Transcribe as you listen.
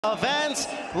Events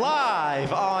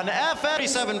live on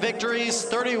F37 victories,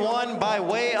 31 by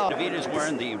way of Benavidez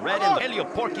wearing the red and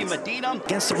Rogelio Medina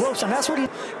against the ropes, and that's what he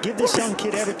give this young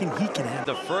kid everything he can have.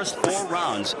 The first 4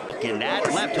 rounds, and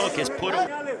that left hook has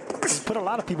put a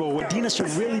lot of people. Medina should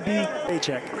really be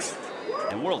paycheck.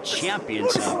 And world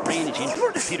champions ranging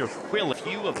Peter Quill, a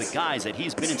few of the guys that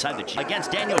he's been inside the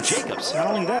against Daniel Jacobs. Not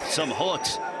only that, some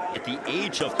hooks. At the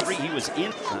age of 3, he was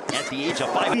in. At the age of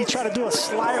 5, he tried to do a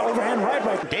slide overhand right.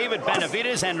 David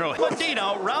Benavidez and Rogelio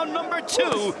Medina, round number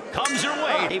 2 comes your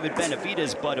way. David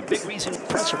Benavidez, but a big reason.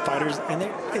 Pressure fighters, and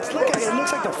it looks like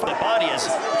the body is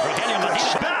Rogelio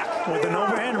Medina back with an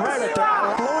overhand right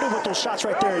there. Loaded with those shots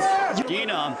right there.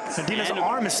 Medina's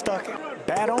arm is stuck.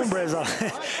 Bad hombres,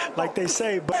 like they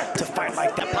say, but to fight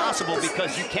like that possible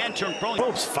because you can't turn pro.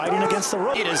 Ropes fighting against the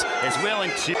rope. It is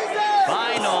willing to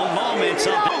final moments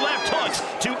of the left hooks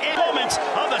to 8 moments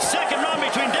of the second round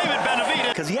between David Benavidez.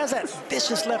 Because he has that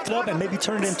vicious left up and maybe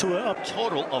turned into a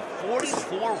total of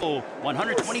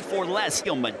 124 less.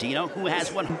 Medina, who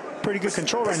has one pretty good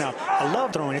control right now. I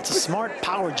love throwing. It's a smart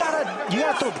power jab. You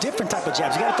gotta throw different type of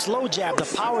jabs. You got a slow jab, the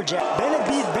power jab.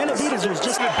 Benavidez was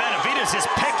just. Benavidez is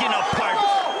picking apart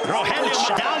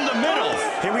Rogelio down the middle.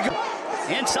 Here we go.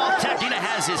 In South Medina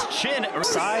has his chin.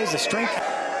 Size, the strength,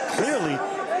 clearly.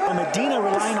 Medina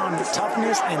relying on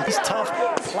toughness, and these tough,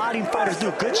 plodding fighters do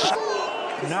a good shot.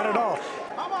 Not at all.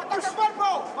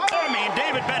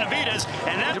 David Benavidez,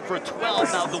 and that for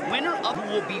 12. Now the winner of who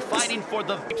will be fighting for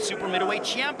the super middleweight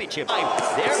championship.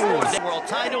 Therefore, the world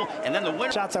title, and then the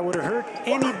winner. Shots that would have hurt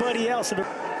anybody else.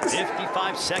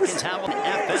 55 seconds. Hamilton,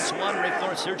 FS1, Ray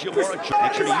Flores, Sergio Mora.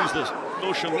 Make sure to use the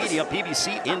social media,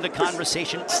 PBC, in the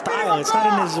conversation. Style, it's not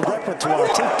in his repertoire.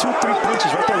 Take 2-3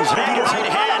 punches right there. He's ready to right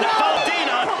hand.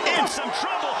 Medina in some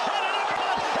trouble.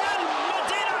 And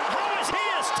Medina, he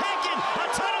has taken a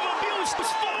ton of abuse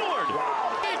forward.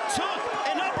 He took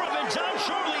an upper and down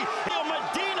shortly.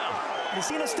 Medina.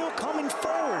 Medina still coming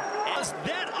forward. As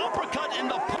that uppercut in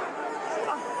the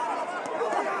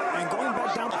and going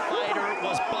back down. The fighter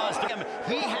was buzzed.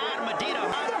 He had Medina.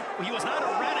 He was not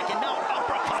erratic, and now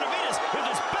uppercut. Benavidez with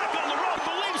his back on the rope.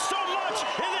 Believes so much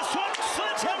in this one.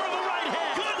 Sledgehammer of the right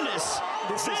hand. Goodness,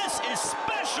 this is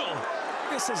special.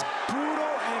 This is brutal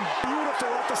and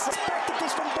beautiful. I suspected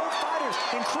this from both fighters.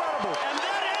 Incredible. And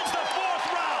that ends the 4th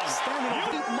round.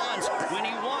 Standing 8 months when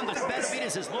he won. The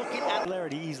Benavidez is looking at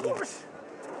clarity easily.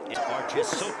 Are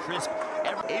just so crisp.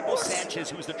 Abel Sanchez,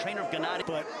 who's the trainer of Benavidez,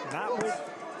 but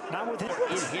not with him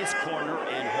in his corner,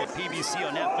 and PBC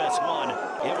on FS1.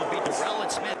 It will be Darrell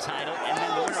and Smith title, and then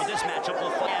the winner of this matchup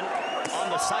will fight on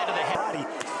the side of the head. Body,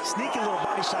 sneaky little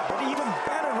body shot, but even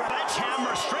better.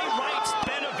 Sledgehammer, straight rights,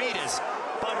 Benavidez.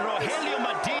 But Rogelio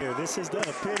Medina. This is the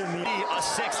epitome. A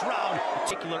 6th round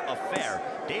particular affair.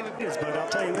 David is, but I'll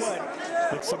tell you what.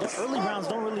 So the early rounds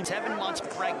don't really. 7 months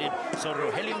pregnant. So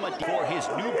Rogelio Medina for his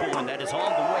newborn that is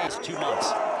on the way is 2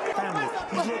 months. Family.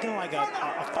 He's looking like a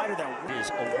fighter that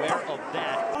is aware of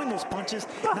that. Throwing those punches.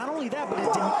 Not only that, but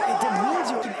it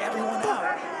demeans you and everyone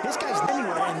out. This guy's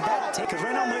anywhere, and that take. Because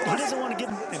right now he doesn't want to get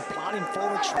him plodding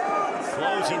forward.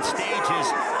 Closing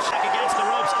stages. Check against the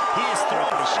ropes. He is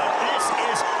throwing the shot. This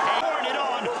is pouring it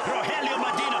on. Rogelio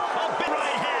Medina. A big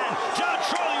right hand. John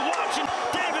Trolley watching.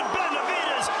 David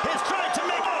Benavidez is trying to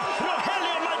make up.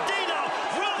 Rogelio Medina.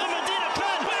 Will the Medina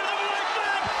clan with the right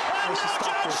back? And now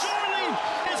John Trolley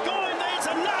is going. It's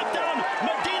a knockdown.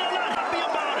 Medina not happy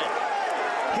about it.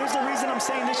 Here's the reason I'm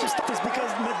saying this is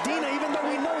because Medina, even though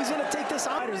we know he's going to take this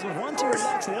out, there's one to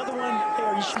relax, the other one,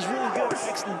 hey, she's really good.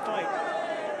 Excellent fight.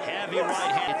 Heavy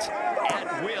right hand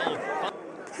at will.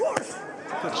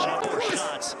 Good shot. 4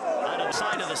 shots out of the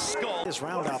side of the skull. This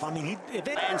round off, I mean, if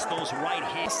it lands those right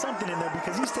hands, something in there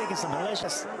because he's taking some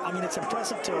malicious. I mean, it's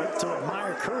impressive to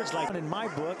admire courage like in my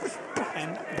book.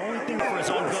 And the only thing for his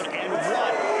own good, and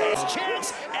what his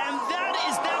chance, and that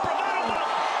is that bravado.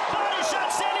 Body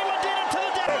shot sending Medina to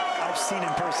the deck. I've seen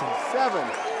in person. 7,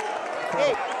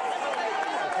 8.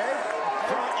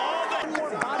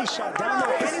 Body shot down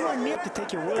there, anywhere near to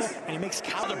take your will, and he makes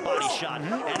counter body shot,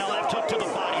 and a left hook to the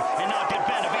body, and now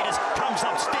Benavidez comes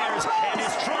upstairs and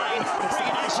is trying to bring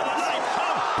it into the night.